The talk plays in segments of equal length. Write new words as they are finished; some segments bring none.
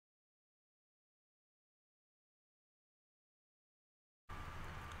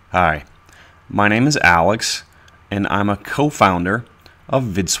Hi, my name is Alex, and I'm a co-founder of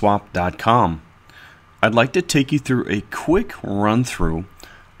VidSwap.com. I'd like to take you through a quick run-through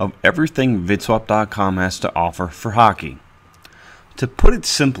of everything VidSwap.com has to offer for hockey. To put it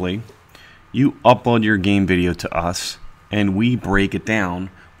simply, you upload your game video to us, and we break it down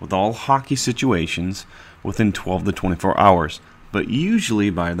with all hockey situations within 12 to 24 hours, but usually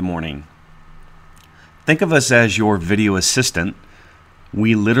by the morning. Think of us as your video assistant.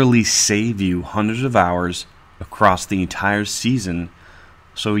 We literally save you hundreds of hours across the entire season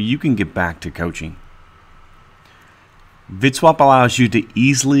so you can get back to coaching. VidSwap allows you to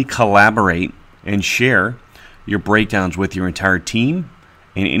easily collaborate and share your breakdowns with your entire team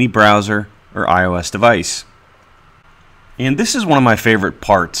in any browser or iOS device. And this is one of my favorite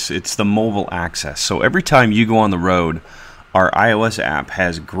parts. It's the mobile access. So every time you go on the road, our iOS app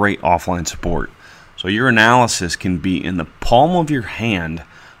has great offline support. So your analysis can be in the palm of your hand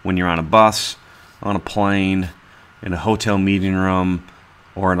when you're on a bus, on a plane, in a hotel meeting room,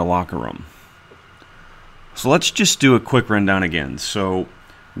 or in a locker room. So let's just do a quick rundown again. So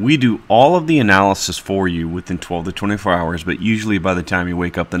we do all of the analysis for you within 12 to 24 hours, but usually by the time you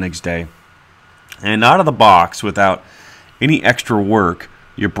wake up the next day. And out of the box, without any extra work,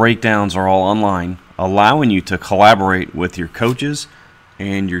 your breakdowns are all online, allowing you to collaborate with your coaches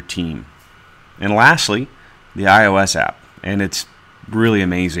and your team. And lastly, the iOS app, and it's really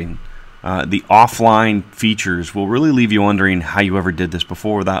amazing. The offline features will really leave you wondering how you ever did this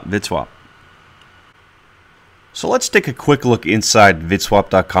before without VidSwap. So let's take a quick look inside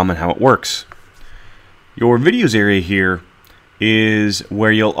VidSwap.com and how it works. Your videos area here is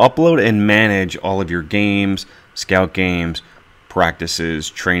where you'll upload and manage all of your games, scout games,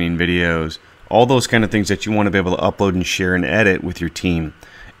 practices, training videos, all those kind of things that you want to be able to upload and share and edit with your team.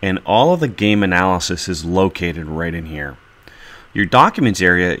 And all of the game analysis is located right in here. Your documents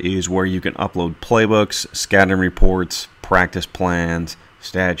area is where you can upload playbooks, scouting reports, practice plans,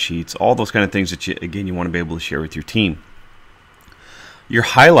 stat sheets, all those kind of things that you want to be able to share with your team. Your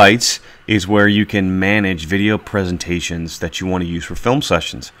highlights is where you can manage video presentations that you want to use for film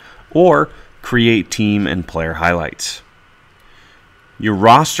sessions or create team and player highlights. Your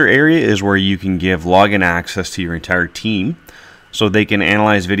roster area is where you can give login access to your entire team so they can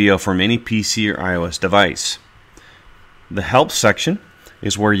analyze video from any PC or iOS device. The help section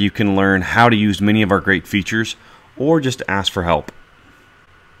is where you can learn how to use many of our great features or just ask for help.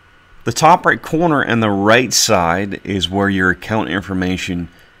 The top right corner and the right side is where your account information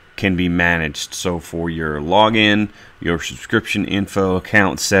can be managed. So for your login, your subscription info,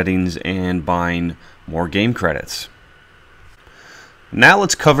 account settings, and buying more game credits. Now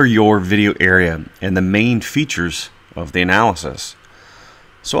let's cover your video area and the main features of the analysis.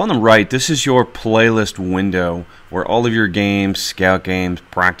 So on the right, this is your playlist window where all of your games, scout games,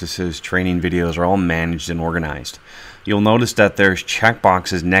 practices, training videos are all managed and organized. You'll notice that there's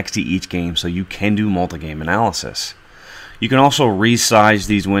checkboxes next to each game so you can do multi-game analysis. You can also resize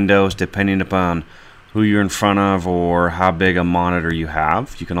these windows depending upon who you're in front of or how big a monitor you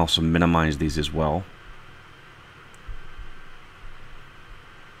have. You can also minimize these as well.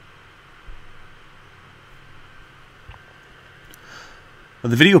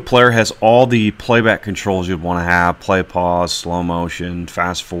 The video player has all the playback controls you'd want to have: play, pause, slow motion,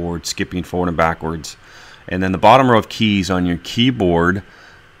 fast forward, skipping forward and backwards. And then the bottom row of keys on your keyboard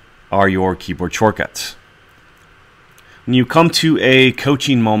are your keyboard shortcuts. When you come to a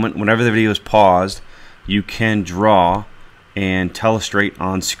coaching moment, whenever the video is paused, you can draw and telestrate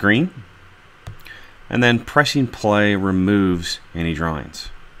on screen. And then pressing play removes any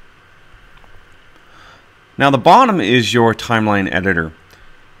drawings. Now the bottom is your timeline editor.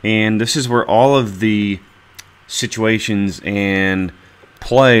 And this is where all of the situations and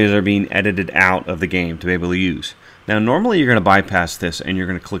plays are being edited out of the game to be able to use. Now normally you're going to bypass this and you're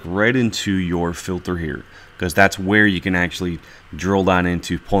going to click right into your filter here, because that's where you can actually drill down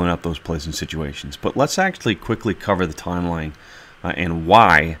into pulling up those plays and situations. But let's actually quickly cover the timeline and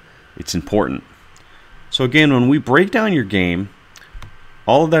why it's important. So again, when we break down your game,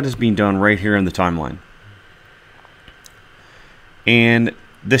 all of that is being done right here in the timeline. And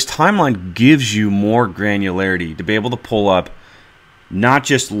this timeline gives you more granularity to be able to pull up not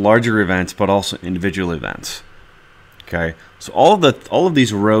just larger events but also individual events. Okay, so all of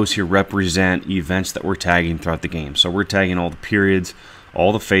these rows here represent events that we're tagging throughout the game. So we're tagging all the periods,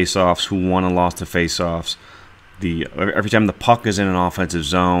 all the face-offs, who won and lost the face-offs, every time the puck is in an offensive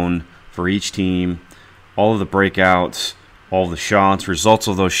zone for each team, all of the breakouts, all the shots, results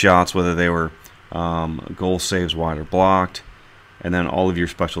of those shots, whether they were goal saves, wide or blocked, and then all of your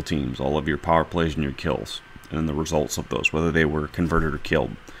special teams, all of your power plays and your kills, and the results of those, whether they were converted or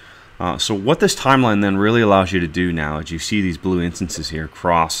killed. So what this timeline then really allows you to do now is you see these blue instances here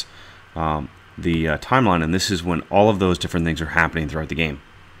across the timeline, and this is when all of those different things are happening throughout the game.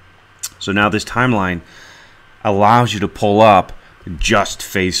 So now this timeline allows you to pull up just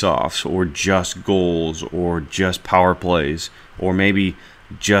face-offs, or just goals, or just power plays, or maybe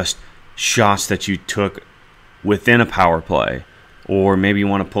just shots that you took within a power play, or maybe you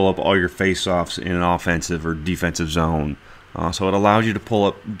want to pull up all your face-offs in an offensive or defensive zone. So it allows you to pull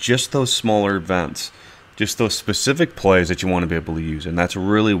up just those smaller events, just those specific plays that you want to be able to use, and that's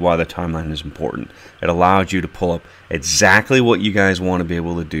really why the timeline is important. It allows you to pull up exactly what you guys want to be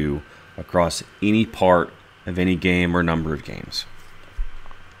able to do across any part of any game or number of games.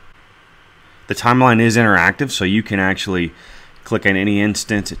 The timeline is interactive, so you can actually click on any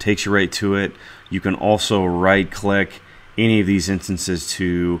instance. It takes you right to it. You can also right-click any of these instances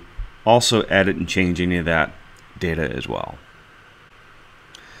to also edit and change any of that data as well.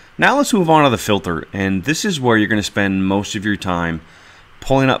 Now let's move on to the filter, and this is where you're going to spend most of your time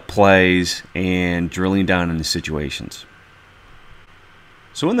pulling up plays and drilling down into situations.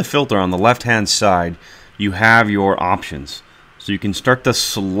 So in the filter on the left-hand side, you have your options. So you can start to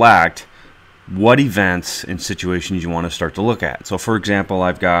select what events and situations you want to start to look at. So for example,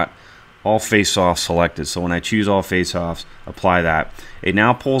 I've got all face-offs selected. So when I choose all face-offs, apply that, it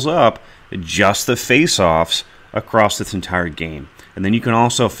now pulls up just the face-offs across this entire game. And then you can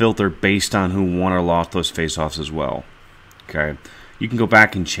also filter based on who won or lost those face-offs as well. Okay, you can go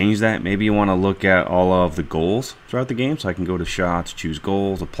back and change that. Maybe you want to look at all of the goals throughout the game. So I can go to shots, choose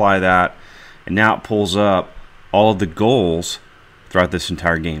goals, apply that, and now it pulls up all of the goals throughout this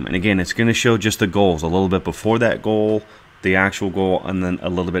entire game. And again, it's going to show just the goals, a little bit before that goal, the actual goal, and then a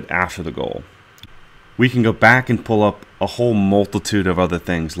little bit after the goal. We can go back and pull up a whole multitude of other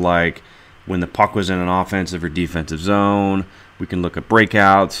things, like when the puck was in an offensive or defensive zone. We can look at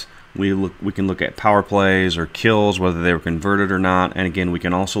breakouts. We can look at power plays or kills, whether they were converted or not. And again, we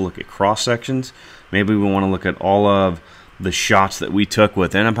can also look at cross sections. Maybe we want to look at all of the shots that we took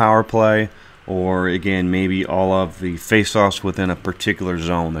within a power play, or again, maybe all of the face-offs within a particular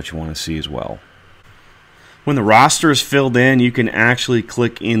zone that you want to see as well. When the roster is filled in, you can actually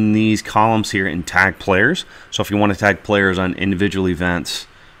click in these columns here and tag players. So if you want to tag players on individual events,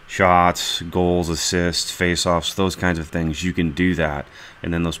 shots, goals, assists, face-offs, those kinds of things, you can do that.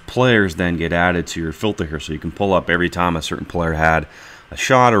 And then those players then get added to your filter here, so you can pull up every time a certain player had a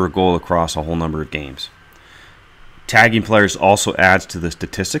shot or a goal across a whole number of games. Tagging players also adds to the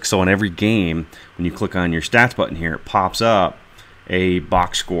statistics. So in every game, when you click on your stats button here, it pops up a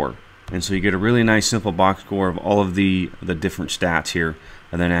box score. And so you get a really nice simple box score of all of the different stats here.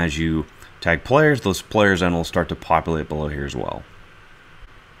 And then as you tag players, those players then will start to populate below here as well.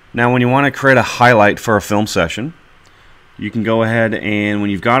 Now when you want to create a highlight for a film session, you can go ahead and when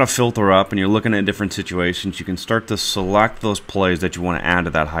you've got a filter up and you're looking at different situations, you can start to select those plays that you want to add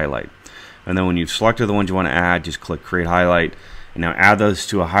to that highlight. And then when you've selected the ones you want to add, just click Create Highlight. And now add those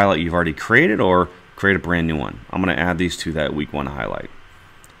to a highlight you've already created or create a brand new one. I'm going to add these to that Week 1 highlight.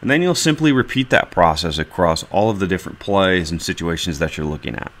 And then you'll simply repeat that process across all of the different plays and situations that you're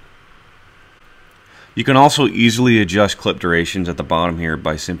looking at. You can also easily adjust clip durations at the bottom here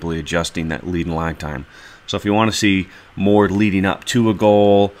by simply adjusting that lead and lag time. So if you want to see more leading up to a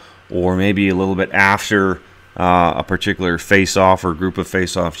goal, or maybe a little bit after a particular face-off or group of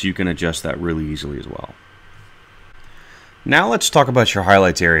face-offs, you can adjust that really easily as well. Now let's talk about your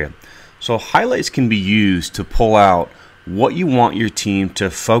highlights area. So highlights can be used to pull out what you want your team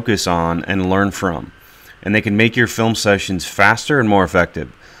to focus on and learn from, and they can make your film sessions faster and more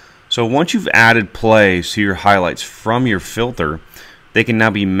effective. So once you've added plays to your highlights from your filter, they can now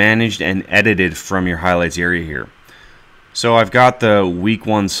be managed and edited from your highlights area here. So I've got the Week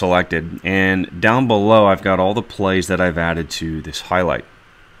 1 selected, and down below I've got all the plays that I've added to this highlight.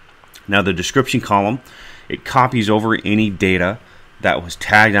 Now the description column, it copies over any data that was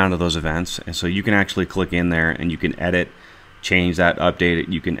tagged onto those events, and so you can actually click in there and you can edit, change that, update it.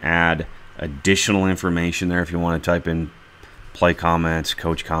 You can add additional information there if you want to type in play comments,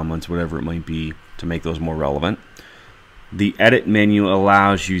 coach comments, whatever it might be, to make those more relevant. The edit menu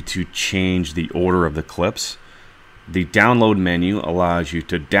allows you to change the order of the clips. The download menu allows you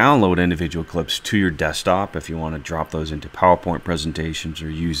to download individual clips to your desktop if you want to drop those into PowerPoint presentations or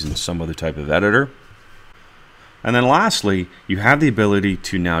use in some other type of editor. And then lastly, you have the ability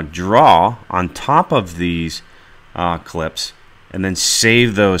to now draw on top of these clips and then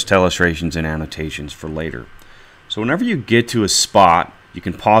save those to illustrations and annotations for later. So whenever you get to a spot, you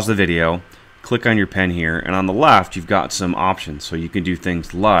can pause the video, click on your pen here, and on the left you've got some options. So you can do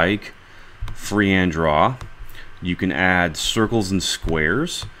things like freehand draw. You can add circles and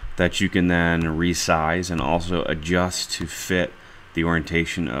squares that you can then resize and also adjust to fit the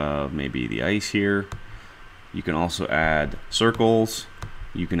orientation of maybe the ice here. You can also add circles.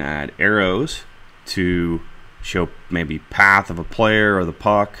 You can add arrows to show maybe path of a player or the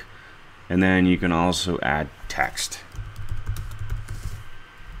puck. And then you can also add text.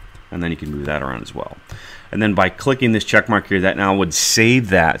 And then you can move that around as well. And then by clicking this check mark here, that now would save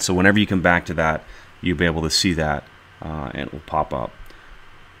that. So whenever you come back to that, you'll be able to see that and it will pop up.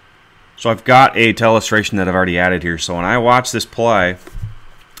 So I've got a illustration that I've already added here. So when I watch this play,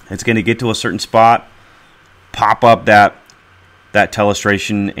 it's going to get to a certain spot, pop up that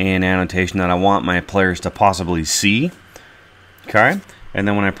illustration and annotation that I want my players to possibly see. Okay, and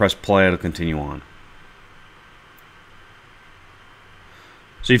then when I press play, it'll continue on.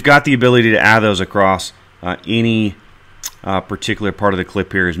 So you've got the ability to add those across any particular part of the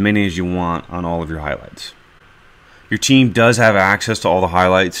clip here, as many as you want on all of your highlights. Your team does have access to all the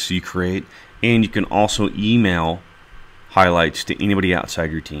highlights you create, and you can also email highlights to anybody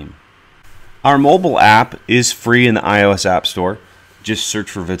outside your team. Our mobile app is free in the iOS App Store. Just search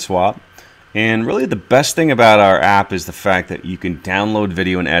for VidSwap. And really the best thing about our app is the fact that you can download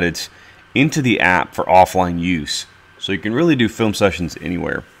video and edits into the app for offline use. So you can really do film sessions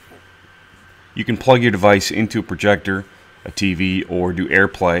anywhere. You can plug your device into a projector, a TV, or do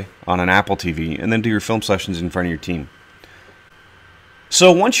AirPlay on an Apple TV, and then do your film sessions in front of your team.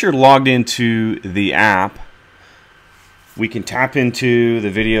 So once you're logged into the app, we can tap into the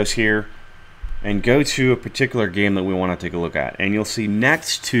videos here and go to a particular game that we want to take a look at. And you'll see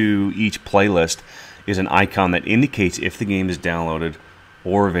next to each playlist is an icon that indicates if the game is downloaded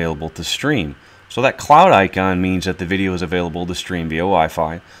or available to stream. So that cloud icon means that the video is available to stream via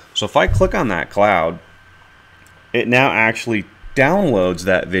Wi-Fi. So if I click on that cloud, it now actually downloads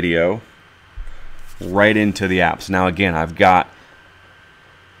that video right into the app. So now again, I've got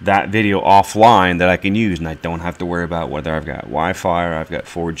that video offline that I can use, and I don't have to worry about whether I've got Wi-Fi or I've got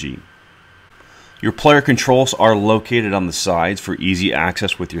 4G. Your player controls are located on the sides for easy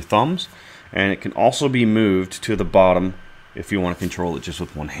access with your thumbs, and it can also be moved to the bottom if you want to control it just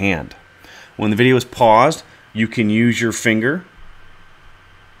with one hand. When the video is paused, you can use your finger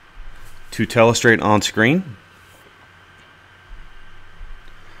to telestrate on screen.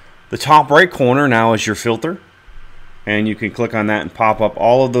 The top right corner now is your filter, and you can click on that and pop up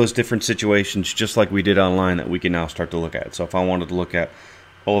all of those different situations just like we did online that we can now start to look at. So if I wanted to look at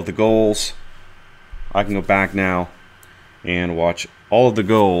all of the goals, I can go back now and watch all of the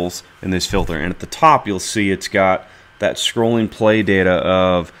goals in this filter. And at the top you'll see it's got that scrolling play data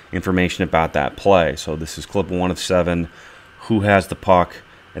of information about that play. So this is clip 1 of 7, who has the puck,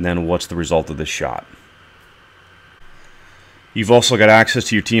 and then what's the result of this shot. You've also got access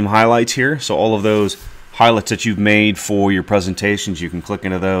to your team highlights here, so all of those highlights that you've made for your presentations, you can click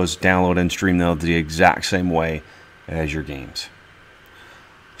into those, download and stream those the exact same way as your games.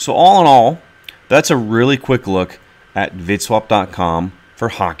 So all in all, that's a really quick look at VidSwap.com for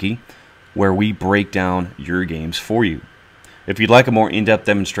hockey, where we break down your games for you. If you'd like a more in-depth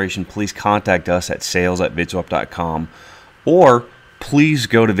demonstration, please contact us at sales@vidswap.com, or please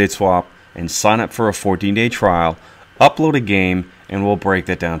go to VidSwap and sign up for a 14-day trial, upload a game, and we'll break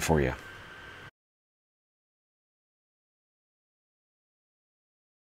that down for you.